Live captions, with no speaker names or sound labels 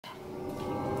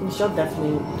Michelle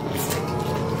definitely.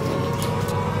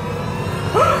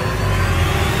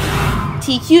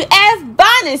 TQF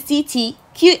bonnets,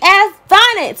 TQF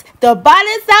bonnets, the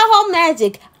bonnets that hold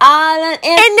magic.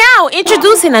 And now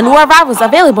introducing a new arrivals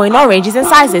available in all ranges and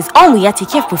sizes, only at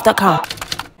TQFbooth.com.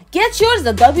 Get yours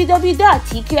at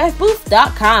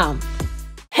www.tqfbooth.com.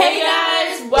 Hey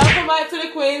guys, welcome back to the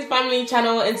Queen's Family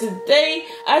channel, and today,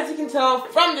 as you can tell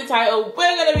from the title,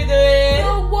 we're gonna be doing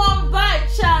The One Bite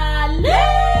Challenge.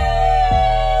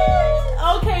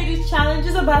 Okay, this challenge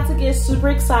is about to get super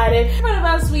excited. In front of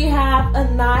us, we have a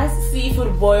nice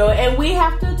seafood boil, and we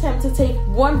have to attempt to take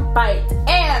one bite.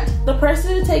 And the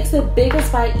person who takes the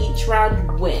biggest bite each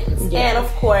round wins. Yeah. And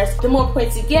of course, the more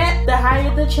points you get, the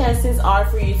higher the chances are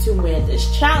for you to win this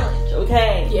challenge.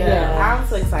 Okay? Yeah. I'm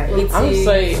so excited. I'm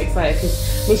so excited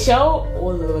because Michelle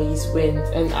always wins,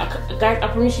 and guys, I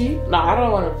promise you. No, I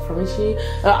don't want to promise you.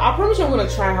 I promise you, I'm gonna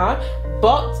try hard.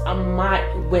 But I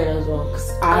might win as well because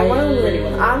I want to really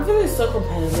win. I'm feeling so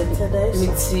competitive to this. Me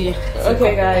too.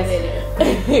 Okay, guys.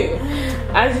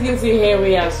 As you can see here,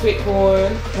 we have sweet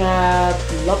corn, crab,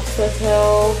 lobster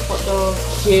tail, hot dog,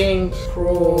 king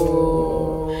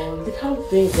prawn. Look how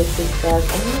big this is, guys. Oh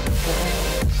my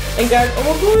god. And guys, oh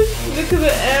my gosh, look at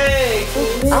the egg.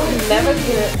 I've never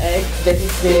seen an egg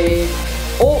this big.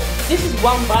 Oh, this is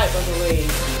one bite, by the way.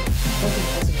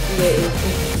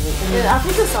 Yeah, I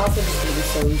think the sausage is going to be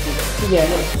so easy. Yeah.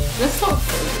 This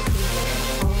sausage.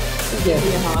 Yeah.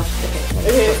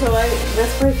 Okay, so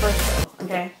let's pray first though.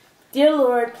 Okay. Dear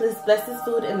Lord, please bless this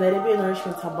food and let it be a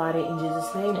nourishment to our body in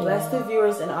Jesus' name. Bless the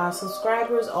viewers and our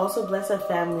subscribers. Also bless our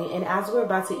family. And as we're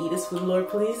about to eat this food, Lord,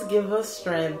 please give us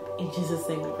strength. In Jesus'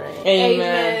 name we pray.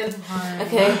 Amen.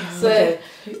 Okay, so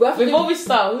before we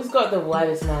start, who's got the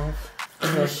widest mouth?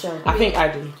 Michelle. I think I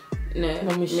do. No,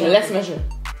 Michelle. Let's measure.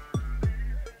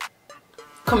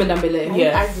 Comment down below.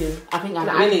 Yeah, I do. I think I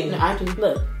do. Really? No, I do.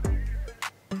 Look.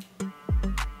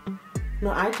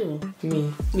 No, I do.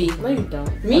 Me. No, you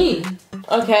don't. Me.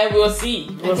 Okay, we'll see.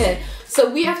 Okay, so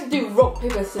we have to do rock,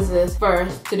 paper, scissors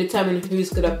first to determine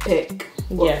who's gonna pick.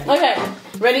 Yeah. Okay,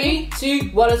 ready, 2,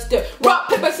 1, let's go. Rock,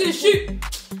 paper, scissors, shoot.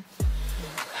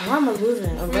 Why am I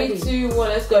losing? 3, 2, 1,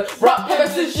 let's go. Rock, paper,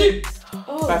 scissors, shoot.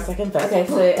 Oh. 5 seconds. Okay,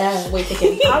 so wait a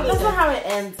second. That's not how it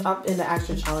ends up in the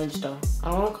actual challenge, though.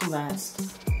 I don't want to come last.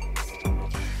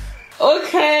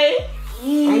 Okay.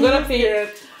 I'm gonna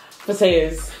pick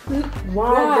potatoes.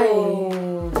 Why?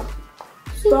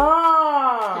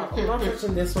 Stop! I'm not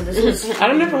touching this one. This is. I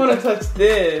don't know if I want to touch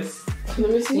this. Let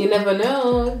me see. You never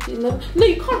know. No,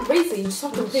 you can't raise it. You just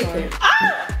have to pick it.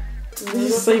 Ah! This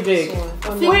is so big.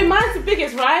 Wait, mine's the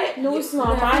biggest, right? No, it's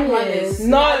not. Mine is.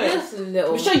 No. This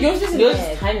little. Michelle, yours is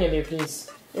tiny, please.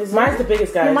 Mine's the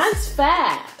biggest, guys. No, mine's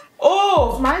fat.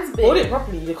 Oh! Mine's big. Hold it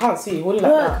properly. You can't see. Hold it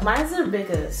like that. Mine's the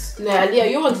biggest. Yeah,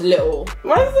 your one's little.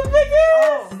 Mine's the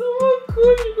biggest. Oh my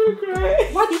god, you're gonna cry.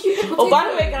 Why did you pick Oh, by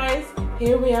the way, guys,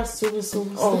 here we have super.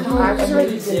 Oh, I just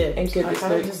already did. And good.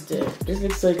 I just did. This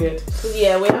looks so good. So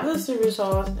yeah, we have the super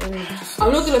sauce and just.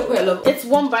 I'm not gonna put a lot. It's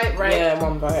one bite, right? Yeah,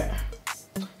 one bite.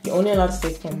 You're only allowed to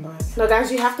take one bite. No, guys,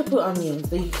 you have to put onions.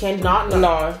 But you cannot.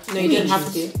 No, you don't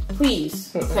have to.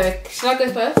 Please. Okay, should I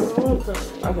go first?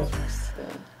 I'll go first.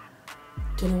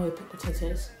 Do you know where you pick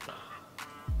potatoes?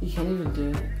 You can't even do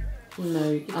it. No,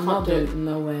 you I'm can't not do doing it.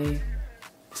 No way.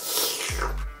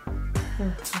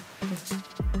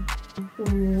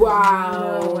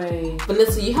 Wow. No way.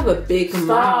 Vanessa, you have a big Stop.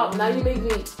 mouth. Now you make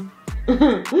me. Now you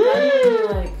make me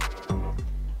like.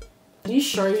 Are you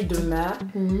sure you're doing that?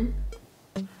 Mm-hmm.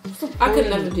 I could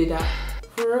never do that.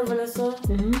 For real, Vanessa?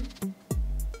 Mm-hmm.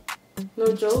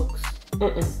 No jokes?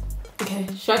 Okay,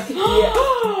 should I? Yeah.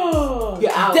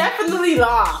 You're out. Definitely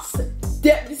lost.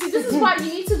 You see, this is why you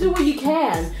need to do what you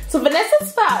can. So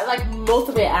Vanessa's fat, like most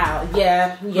of it out.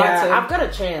 Yeah. I've got a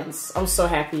chance. I'm so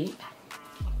happy.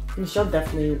 Michelle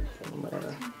definitely,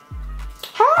 whatever.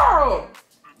 How?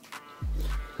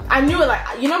 I knew it. Like,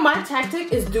 you know, my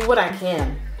tactic is do what I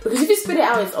can. Because if you spit it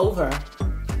out, it's over.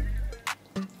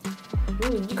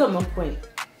 You got no point.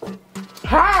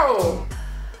 How?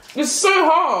 It's so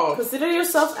hard. Consider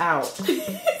yourself out.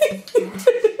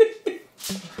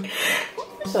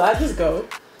 Shall I just go?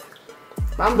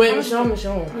 Wait, Michelle.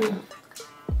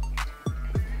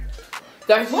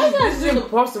 Guys, this is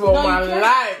impossible in my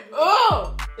life.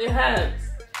 Oh, it hurts.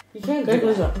 You can't Go do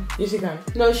closer. that. Yes, you can.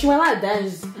 No, she went like that.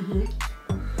 Just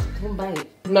one bite.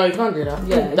 No, you can't do that.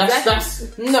 Yeah,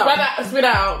 that's no. Spit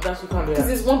out. That's what you can't do. Because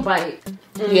it's one bite.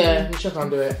 Yeah, Michelle can't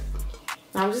do it.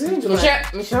 I'm just gonna do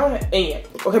Michelle, yeah.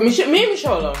 Okay, me and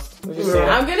Michelle lost.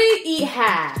 I'm gonna eat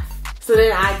half, so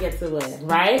then I get to win,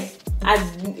 right? I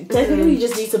technically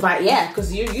just need to bite, yeah,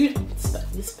 because you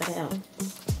spit it out.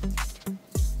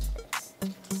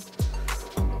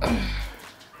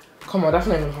 Come on, that's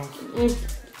not even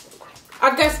half.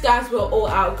 I guess guys were all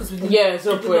out because we did, Yeah, we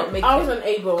did not make I it. was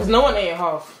unable. Because no one ate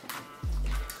half.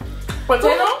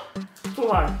 Potato? Too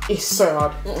hard. It's so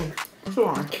hard. Too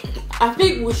hard. I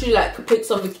think we should like pick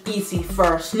something easy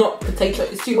first, not potato.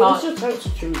 It's too Well, hard. it's your turn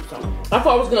to choose though. I thought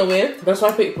I was gonna win. That's why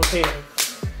I picked potato.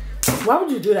 Why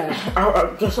would you do that?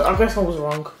 I guess I was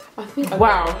wrong. I think.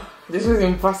 Wow, this was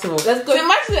impossible. Let's go. So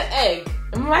imagine the egg.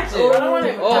 Imagine. I don't want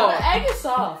it. Oh. The egg is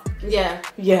soft. Yeah.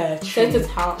 Yeah, true. Potato's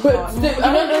hard. But hard. the,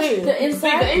 I don't know. The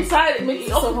inside? The inside It makes it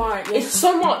so hard. Yeah. It's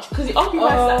so much because it occupies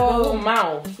like the whole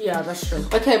mouth. Yeah, that's true.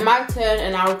 Okay, my turn,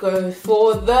 and I'll go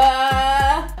for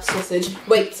the sausage.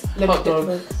 Wait, let me Hot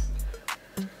dog.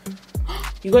 pick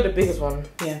You got the biggest one.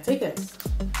 Yeah, take it.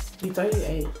 You thought you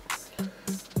ate.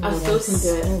 I still can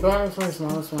do it. I'm going for the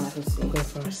smallest one I can see. Go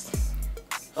first.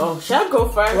 Oh, should I go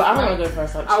first? Well, I'm gonna go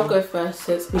first. Actually. I'll go first.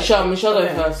 Since Michelle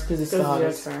Okay. go first because it's the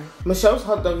hardest. Michelle's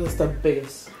hot dog is the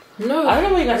biggest. No, I don't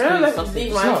know why you guys I don't call know it if sausage. it's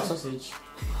It's mine. not sausage.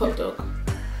 hot dog.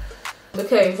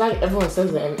 Okay, It's like everyone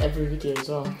says it in every video as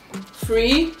well.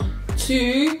 3,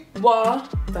 2, 1.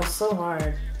 That's so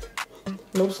hard.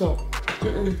 No, it's not.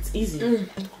 It's easy.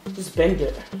 Just bend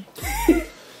it.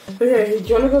 Okay, do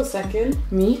you want to go second?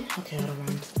 Me? Okay, I don't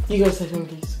mind. You go second,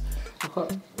 please. I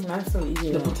can't. That's so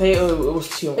easy. The potato, it was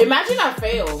too much. Imagine I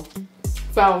fail.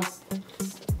 Foul.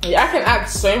 Yeah, I can add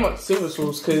so much silver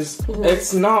sauce because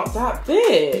it's not that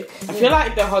big. I feel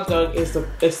like the hot dog is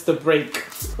the break.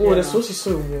 Oh, Yeah. the sauce is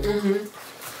so warm.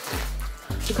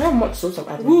 Look how much sauce I'm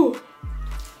adding. Woo.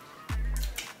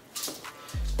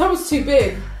 That was too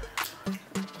big.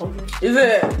 Is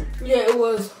it? Yeah, it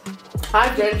was.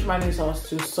 I drenched my new sauce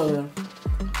too, so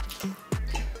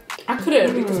I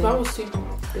couldn't because that was too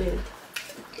big.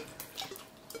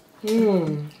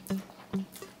 Mmm.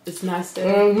 It's nice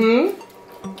there. Mmm.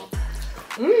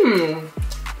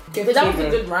 but that was a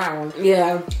good round.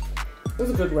 Yeah. It was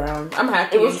a good round. I'm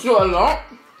happy. It was still a lot,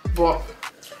 but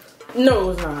no, it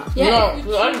was not. Yeah, no, if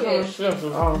you I chew didn't it. share.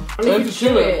 Oh, And if you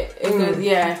chew it, it goes,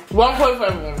 yeah. 1 point for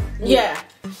everyone. yeah.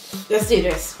 Let's do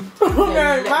this.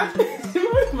 Okay,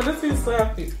 but this is so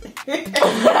happy.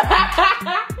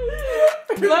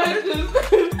 Like, just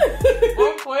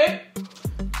 1 point.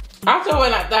 After I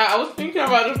went like that, I was thinking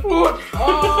about the food.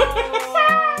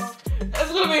 Oh,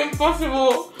 It's gonna be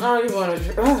impossible. I don't even want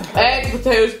to. Egg,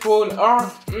 potatoes, corn.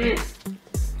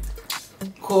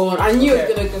 Corn. I knew it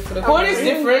was gonna go for the Corn is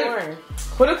different.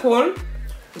 For the corn,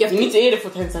 You you need to eat it for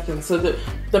 10 seconds. So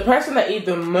the person that eat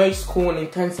the most corn in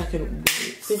 10 seconds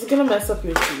wins. This is gonna mess up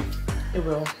your teeth. It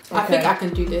will. I think I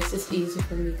can do this. It's easy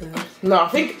for me, guys. No, I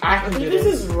think I can do This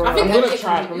this. is wrong. I think I'm gonna Ali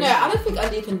try can it. do- No, I don't think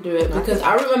Ali can do it because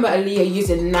I remember Aaliyah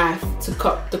using a knife to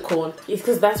cut the corn. It's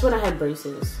because that's when I had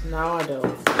braces. Now I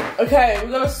don't. Okay,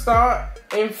 we're gonna start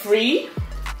in 3,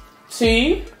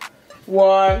 2,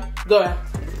 1, go.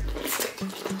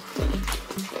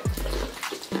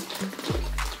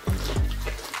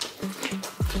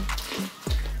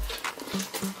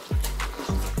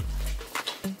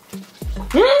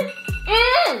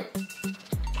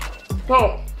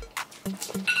 Oh.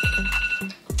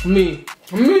 Me.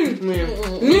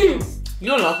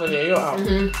 You're not in there, you're out.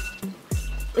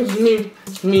 It's me.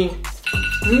 Me.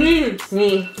 Me.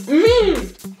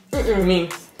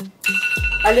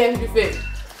 Aaliyah, who you think?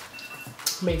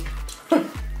 Me.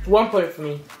 1 point for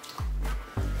me.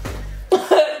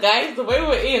 Guys, the way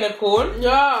we're eating a corn,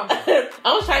 Yeah.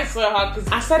 I was trying so hard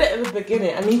because I said it at the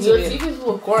beginning. I need to Your win. teeth is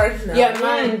full of corn now.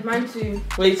 Yeah, mine too.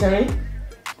 Wait, tell me.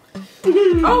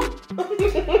 Oh.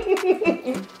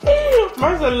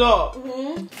 Mine's a lot.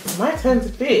 My turn to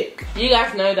pick. You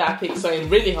guys know that I picked something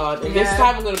really hard, and this Yeah.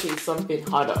 time I'm gonna pick something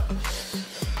harder.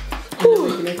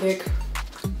 We're gonna pick.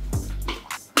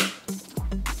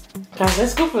 Guys,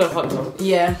 let's go for the hot dog.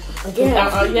 Yeah. Again.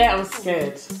 Yeah, I'm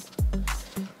scared.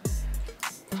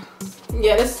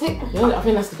 Yeah, let's take. Yeah, I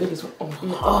think that's the biggest one.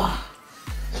 Oh.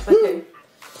 Okay.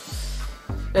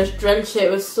 Let's drench it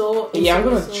with salt. Yeah, I'm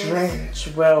gonna Sauce. drench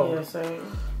well. Yeah, sorry.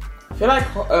 I feel like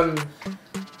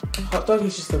hot dog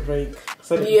is just a break.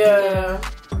 So Yeah.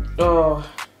 Oh,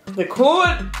 the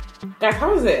corn. Guys,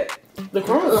 how was it? The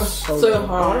corn was So so good.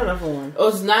 hard. I want another one. It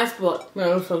was nice, but Yeah,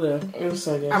 it was so good. It was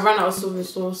so good. I ran out of soy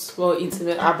sauce while eating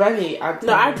it. I barely.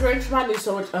 No, I drenched mine with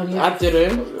so much onion. I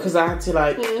didn't because I had to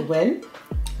like win.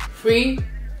 3.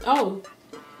 Oh.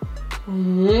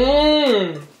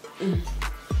 Mmm.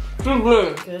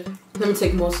 Good. Good. Let me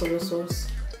take more soy sauce.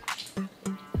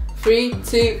 3,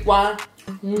 2, 1.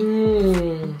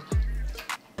 Mmm.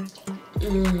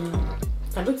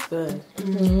 That looks good.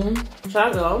 Should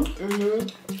I go?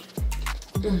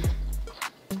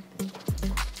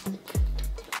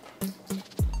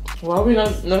 Why are we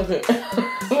not nothing?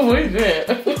 What is it?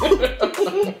 I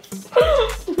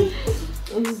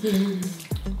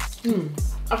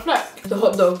feel like the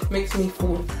hot dog makes me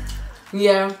full.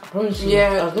 Yeah.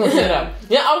 Yeah. I was gonna say that.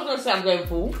 Yeah, I was gonna say I'm going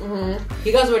full.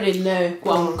 You guys already know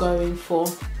what I'm going for.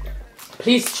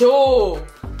 Please chill.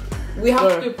 We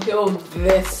have to peel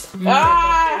this.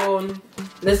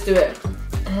 Let's do it. Do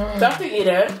I have to eat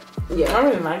it? Yeah. I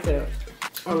really like it.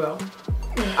 Oh well.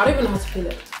 I don't even know how to peel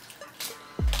it.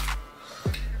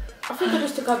 I think I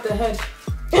just took out the head.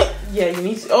 Yeah, you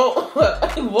need to. Oh,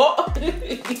 what?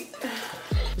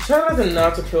 Try not to know how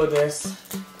to peel this.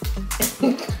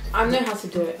 I know how to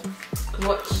do it.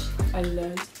 Watch, I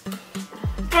learn.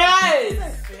 Guys!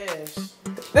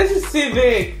 This is too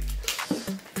big.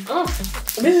 Oh,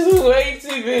 this is way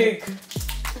too big.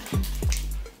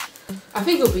 I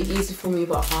think it'll be easy for me,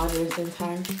 but harder at the same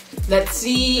time. Let's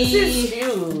see. This is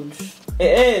huge.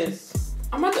 It is.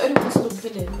 Am I the only one still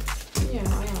peeling? Yeah,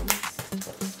 I am.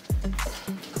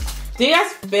 Do you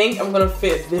guys think I'm gonna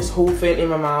fit this whole thing in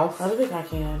my mouth? I don't think I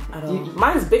can at all.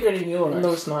 Mine's bigger than yours.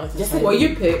 No, it's not. Yes, Well,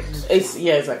 you picked. It's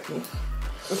yeah, exactly.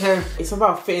 Okay. It's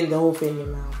about fitting the whole thing in your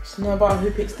mouth. It's not about who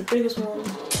picks the biggest one.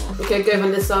 Okay, go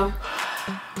Melissa.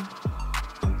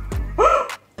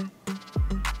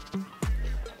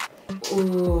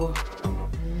 Ooh.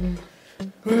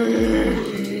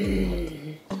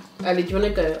 Ali, do you wanna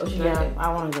go or should I go? I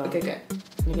want to go. Okay, go.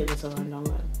 Let me get this over and done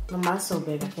with. No, mine's so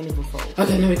big I can't even fold.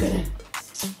 Okay, let me go then.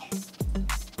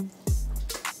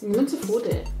 You want to fold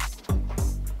it?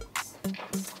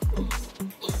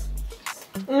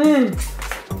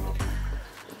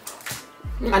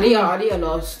 Adia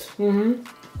lost.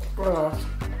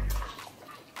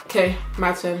 Okay,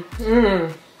 my turn.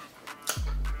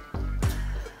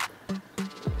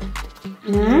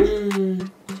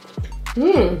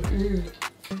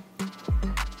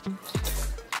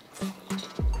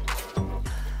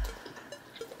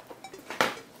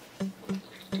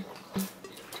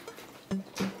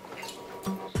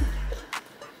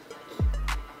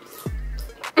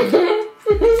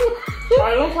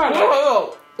 I don't quite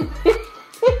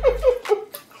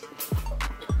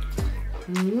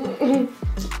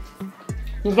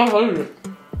You can't hold it.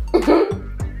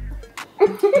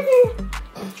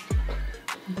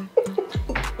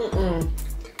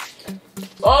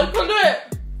 Oh, you can't do it!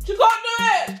 You can't do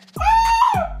it!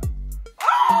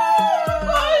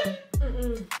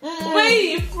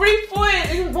 Wait, 3 points!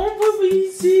 It's 1 point for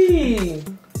easy!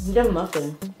 You done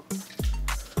nothing.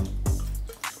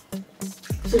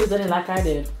 Should have done it like I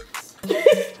did.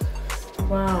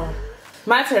 Wow.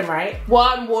 My turn, right?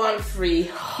 1, 1,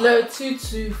 3. No, 2,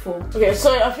 2, 4. Okay,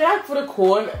 so I feel like for the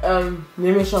corn,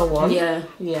 Mimisha won.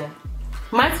 Yeah.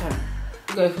 My turn.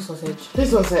 Go for sausage.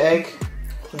 This one's an egg.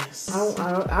 Yes.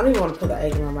 I don't even want to put the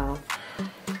egg in my mouth.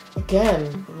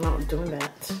 Again, I'm not doing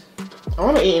that. I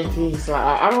want to eat in peace.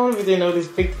 Like, I don't want to be doing all this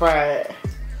big bite.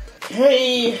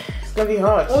 Okay, it's gonna be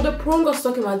hard. Oh, the prawn got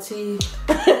stuck in my teeth.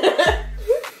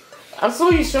 I saw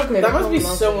you struggling. That must be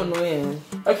so annoying.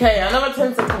 Okay, another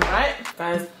 10 seconds, right?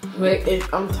 Guys, Wait.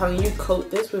 I'm telling you,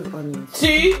 coat this with onions.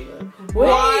 2,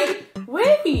 1,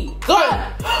 Wait! go!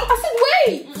 I said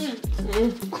wait!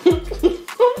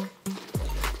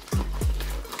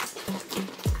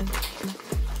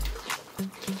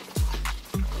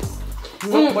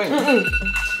 Wait.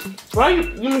 Why you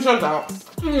me shut out?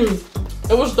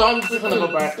 It was done. Just gonna go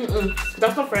back.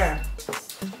 That's not fair.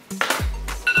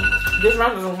 This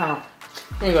round doesn't count.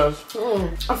 Here it goes.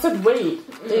 I said wait.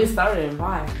 It started.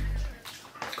 Why?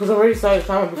 Because I already started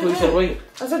timing before you said wait.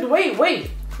 I said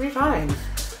wait. 3 times.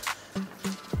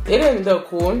 Eating the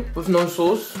corn with no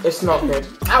sauce, it's not good.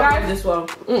 I won this one.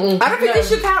 I don't think this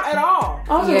should count at all.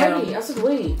 I was Yeah. ready. I said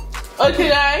wait. Okay,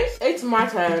 guys, it's my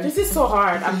turn. This is so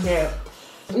hard. I can't.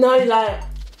 No, like,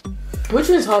 which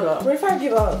one's harder? What if I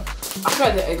give up? I feel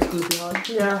like the egg is be hard.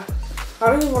 Yeah. I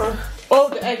don't even want to. Oh,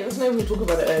 the egg. Let's not even talk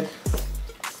about the egg.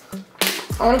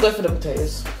 I want to go for the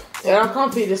potatoes. And I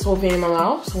can't fit this whole thing in my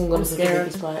mouth, so I'm gonna take the scared.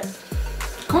 biggest bite.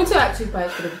 Can we take like 2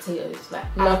 bites for the potatoes? Like,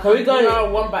 No, can we go? No,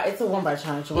 1 bite. It's a 1 bite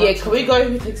challenge. Yeah, can we go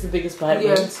who takes the biggest bite?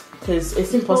 Yeah. Because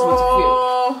it's impossible to fit.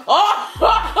 Oh!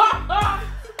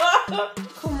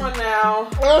 Come on now.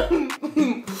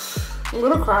 I'm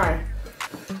gonna cry.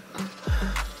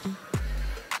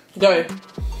 Go.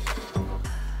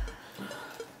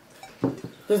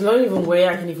 There's no even way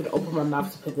I can even open my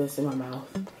mouth to put this in my mouth.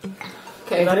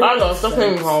 okay, I lost. That's not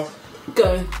even half.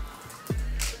 go.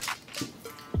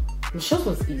 Michelle's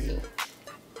was easy.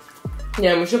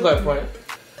 Yeah, we should go for it.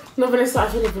 No, Vanessa, I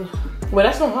can't even. Wait,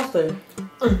 that's not half though.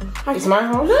 It's my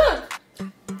half. Look! I'm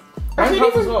can't half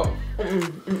even- as well.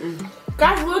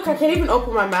 Guys, look, I can't even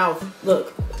open my mouth.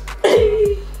 Look.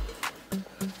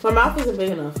 My mouth isn't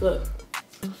big enough. Look.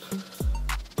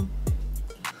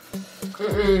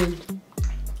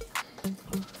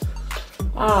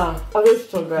 Ah, I wish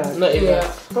so bad. Not even.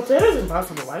 Yeah. Potatoes is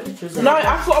impossible. Why did you choose that? No,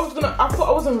 I thought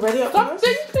I wasn't ready. Stop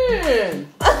thinking.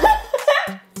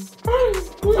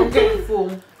 I'm getting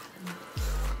full.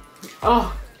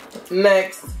 Oh,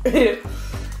 next.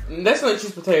 Let's not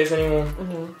choose potatoes anymore.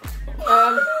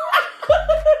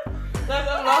 Guys,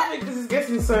 I'm laughing because it's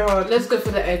getting so hard. Let's go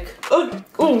for the egg. Oh,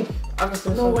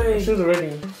 No way. she was already.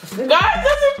 Guys,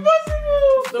 that's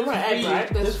impossible. No more egg, right?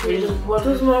 There's three.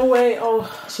 There's no way. Oh,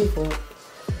 She thought.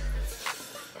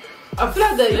 I feel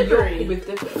like the yolk Slippery. will be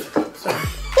different. Sorry.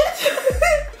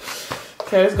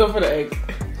 Okay, let's go for the egg.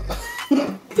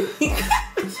 No,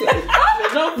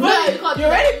 No, you can't. You're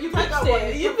ready? You touched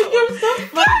it. You think you're so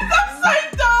fun? I'm so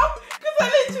dumb because I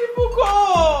literally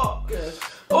forgot. Good.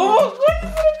 Oh, I'm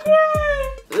gonna cry.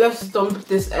 Let's dump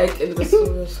this egg in the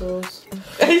soy sauce.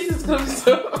 This is gonna be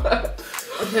so hard.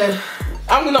 Okay.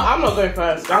 I'm not going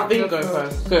first. I think go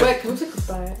first. Good. Wait, can we take a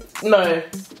bite? No.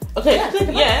 Okay. Yeah, take a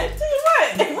bite. Yeah, take a bite.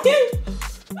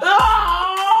 Oh!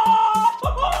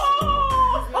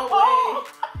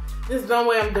 there's no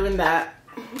way I'm doing that.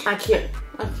 I can't.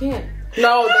 I can't.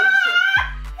 No.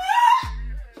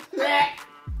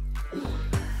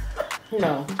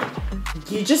 No.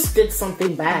 You just did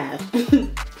something bad.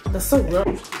 That's so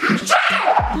gross.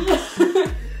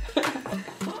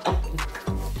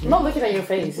 I'm not looking at your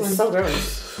face. It's so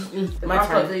gross. My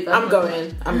turn. I'm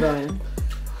going.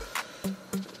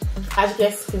 As you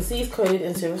guys can see, it's coated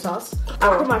in silver sauce.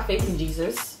 I put my faith in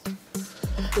Jesus.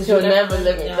 He'll never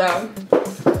let me down.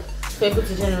 Faithful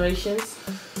to generations.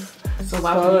 So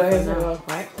why Oh, would I you know. know,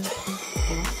 right?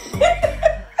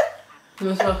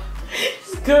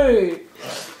 It's good.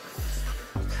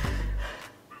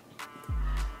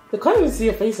 I can't even see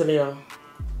your face, Aaliyah.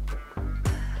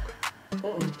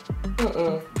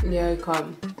 Yeah, you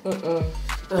can't.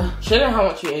 Show them how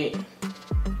much you ate.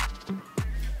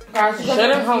 Guys, Show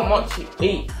them how much you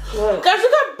ate. Look. Guys,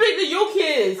 look how big the yolk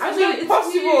is. I It's mean, it's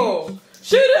impossible.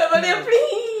 Show them, Aaliyah,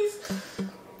 please.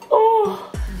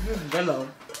 Oh. Yellow.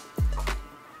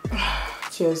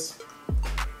 Cheers.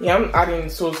 Yeah, I'm adding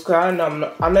sauce because I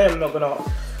know I'm not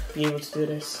gonna be able to do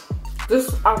this.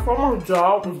 This, I thought my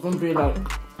jaw was gonna be like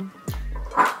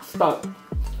stuck.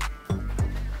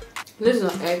 This is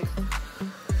not egg.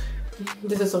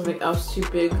 This is something else too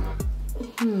big.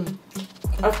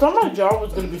 I thought my jaw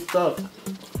was gonna be stuck.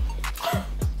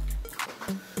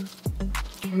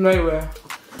 Nowhere.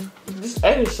 This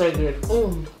egg is so good.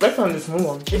 Better than the small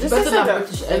one. It just better said than that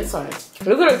British egg. inside.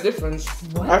 Look at the difference.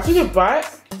 What? I took a bite.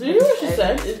 Did you hear what she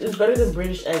said? It's better than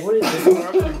British egg. What is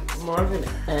this? Marvin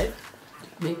egg?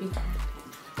 Maybe.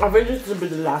 I think this will be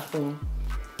the last one.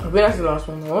 I think that's the last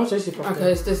one. I want to taste it properly.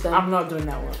 Okay, it's this then. I'm not doing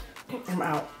that one. I'm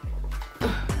out.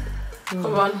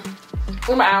 Come on.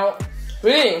 I'm out.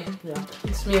 Really? Yeah.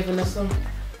 It's me and Vanessa.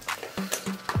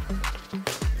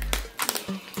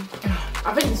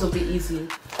 I think this will be easy.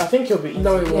 I think you'll be easy.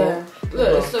 No, it won't. Yeah.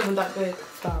 Look, it's not even that big.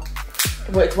 Stop.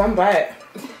 Wait, it's one bite.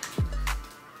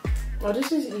 Oh,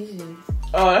 this is easy.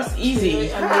 Oh, that's easy.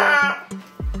 Wait,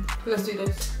 Let's do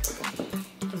this.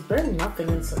 There's barely nothing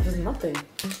inside. There's nothing.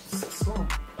 It's so small.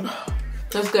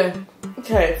 Let's go.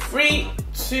 Okay, 3,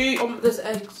 2, There's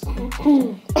eggs. 1.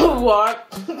 Go.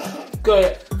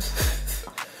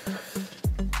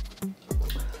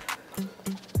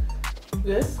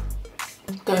 Good?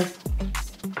 Go.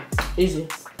 Easy.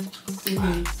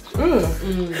 Mm-hmm.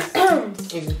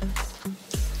 Easy.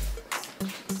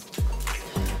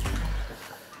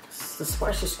 The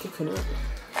spice is kicking it.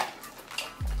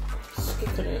 It's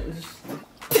kicking it.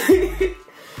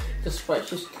 The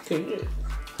spice is kicking it.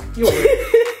 You're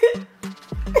weird.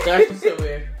 That's so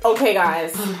weird. Okay,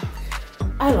 guys.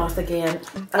 I lost again.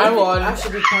 I won. I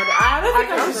should be proud of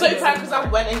I'm so tired because I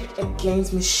went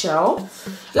against Michelle.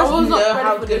 I was not know ready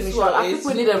how for good this one. Michelle I think is.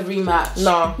 we need a rematch.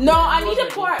 No. No, I need a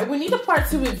part. We need a part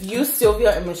 2 with you,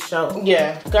 Sylvia, and Michelle.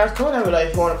 Yeah. Guys, comment down below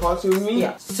if you want a part 2 with me.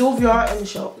 Yeah. Sylvia and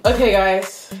Michelle. Okay,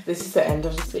 guys. This is the end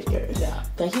of the video. Yeah.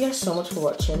 Thank you guys so much for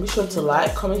watching. Be sure to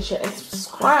like, comment, share, and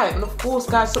subscribe. And of course,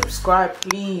 guys, subscribe,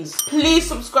 please. Please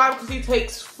subscribe because it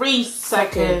takes 3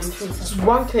 seconds. Just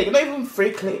 1 click. Not even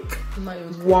 3 click. Not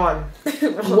even 1.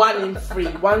 1 in 3.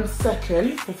 1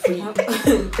 second for free.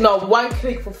 No, 1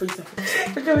 click for 3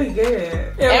 seconds. Look how we get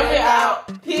it. And we're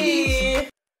out. Peace.